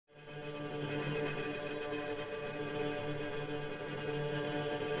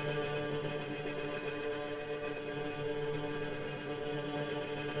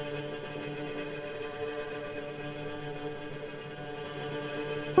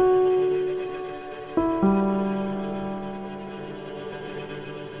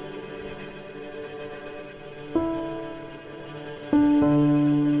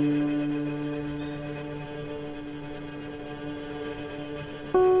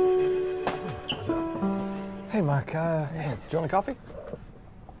Hey, Mark. Do you want a coffee?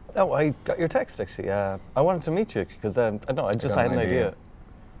 Oh, I got your text, actually. I wanted to meet you because I had an idea.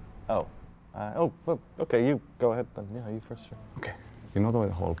 Oh. Well, okay, you go ahead then. Yeah, you first, sure. Okay. You know the way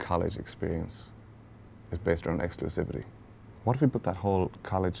the whole college experience is based around exclusivity? What if we put that whole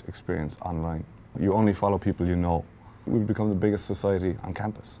college experience online? You only follow people you know. We'd become the biggest society on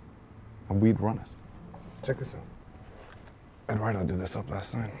campus, and we'd run it. Check this out. Eduardo did this up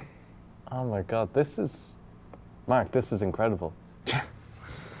last night. Oh my God, Mark, this is incredible. Yeah,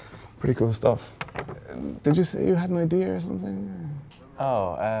 pretty cool stuff. Did you say you had an idea or something?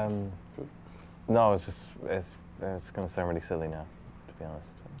 Oh, no, it's going to sound really silly now, to be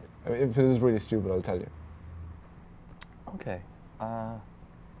honest. I mean, if it is really stupid, I'll tell you. Okay. Well,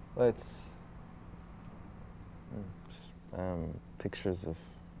 it's pictures of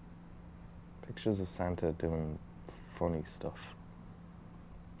Santa doing funny stuff.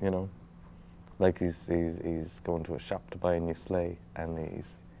 You know, like he's going to a shop to buy a new sleigh, and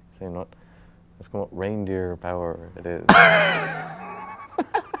he's saying, "What? Let's go, what reindeer power it is."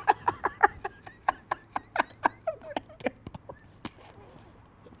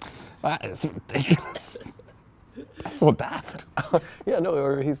 That is ridiculous. That's so daft. Yeah, no,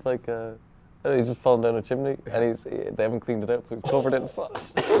 or he's like, he's just fallen down a chimney, and they haven't cleaned it out, so he's covered in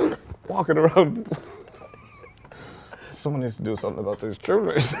salt. Walking around. Someone needs to do something about these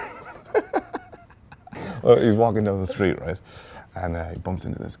chimneys. Well, he's walking down the street, right? And he bumps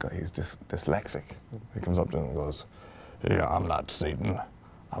into this guy. He's dyslexic. He comes up to him and goes, "Yeah, I'm not Satan.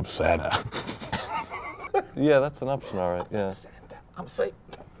 I'm Santa." Yeah, that's an option, all right. Yeah. Santa. I'm Satan.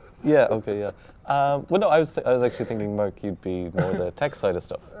 Yeah. Okay. Yeah. Well, no, I was actually thinking, Mark, you'd be more the tech side of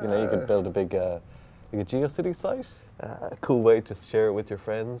stuff. You know, you could build a big, like a GeoCity site. A cool way to share it with your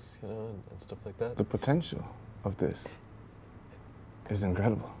friends, you know, and stuff like that. The potential of this is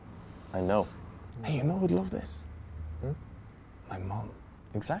incredible. I know. Hey, you know who'd love this? Hmm? My mom.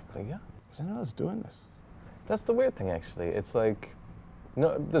 Exactly. Yeah. Because I know who's doing this. That's the weird thing, actually. It's like,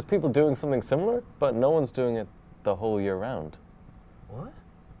 no, there's people doing something similar, but no one's doing it the whole year round. What?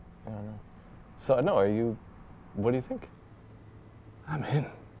 I don't know. So, no, what do you think? I'm in.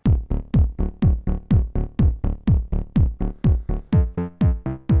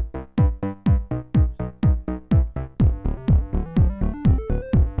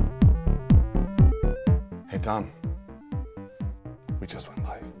 Hey, Tom. We just went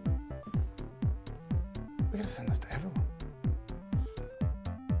live. We gotta send this to everyone.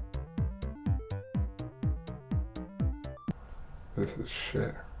 This is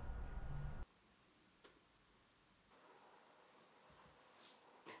shit.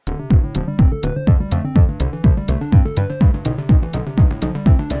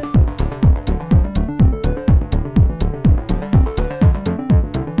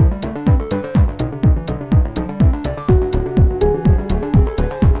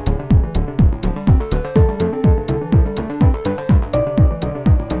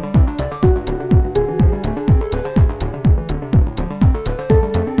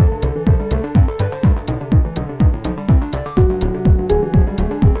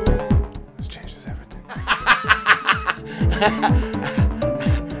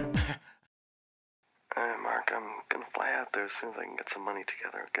 Mark, I'm gonna fly out there as soon as I can get some money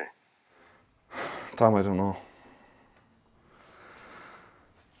together, okay? Tom, I don't know.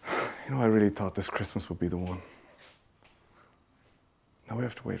 You know, I really thought this Christmas would be the one. Now we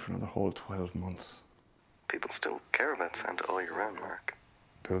have to wait for another whole 12 months. People still care about Santa all year round, Mark.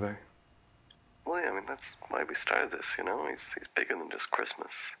 Do they? Well, yeah, I mean, that's why we started this, you know? He's bigger than just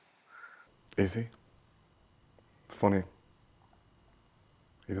Christmas. Is he? Funny.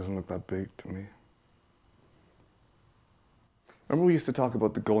 He doesn't look that big to me. Remember we used to talk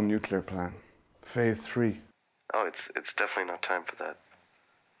about the Go Nuclear plan? Phase 3. Oh, it's definitely not time for that.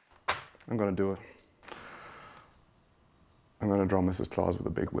 I'm gonna do it. I'm gonna draw Mrs. Claus with a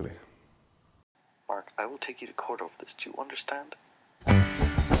big willy. Mark, I will take you to court over this. Do you understand?